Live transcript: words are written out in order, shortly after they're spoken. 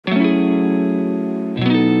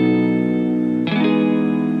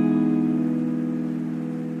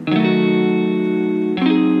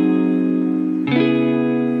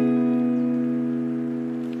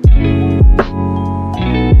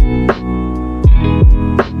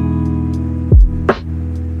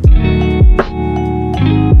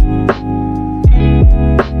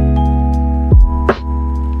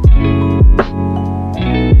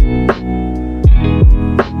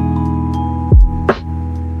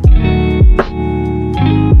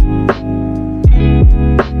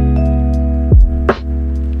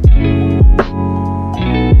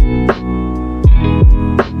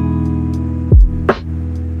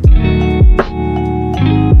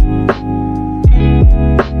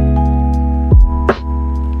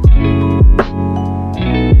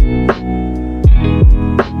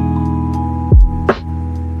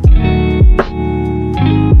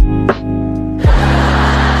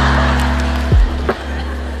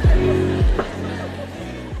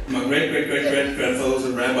great-great-great-great-grandfather was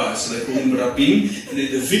a rabbi, so they called him Rabin, and then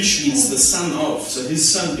the Vich means the son of, so his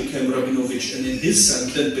son became Rabinovich, and then his son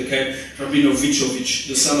then became Rabinovichovich,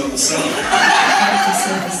 the son of the son. The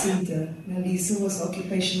service center. Now, Lisa was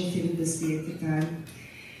occupational therapist at the time,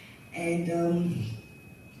 and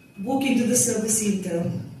walking to the service center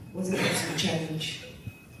was an absolute challenge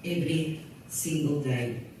every single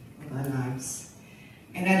day of our lives.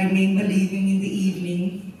 And I remember leaving in the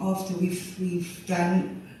evening after we've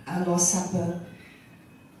done our Last Supper.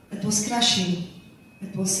 It was crushing.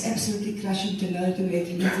 It was absolutely crushing to know that we had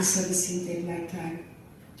to leave the service center at night time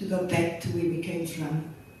to go back to where we came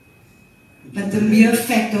from. But the mere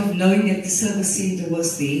fact of knowing that the service center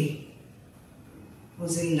was there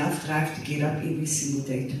was enough drive to get up every single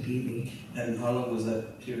day to be there. And how long was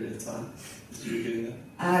that period of time that you were doing that?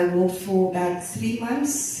 I walked for about 3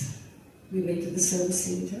 months. We went to the service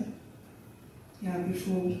center. Yeah,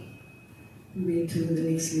 before we went to the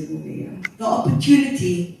next level there. The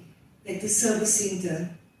opportunity that the service center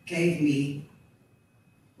gave me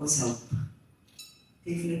was hope.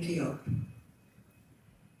 Definitely hope.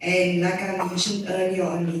 And like I mentioned earlier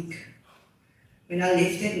on, Nick, when I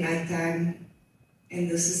left at night time, and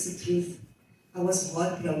this is the truth, I was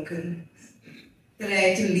heartbroken that I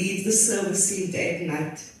had to leave the service center at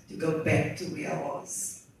night to go back to where I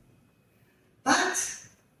was. But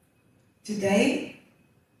today,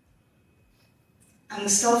 I'm a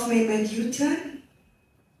staff member at U-Turn.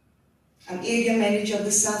 I'm area manager of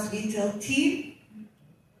the South Retail team.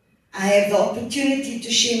 I have the opportunity to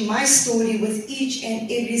share my story with each and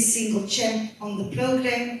every single champ on the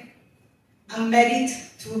program. I'm married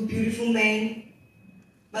to a beautiful man.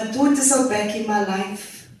 My daughters are back in my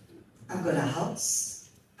life. I've got a house.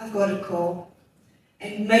 I've got a car.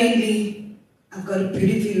 And mainly, I've got a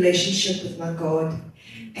beautiful relationship with my God.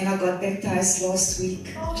 And I got baptized last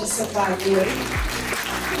week, just about the way.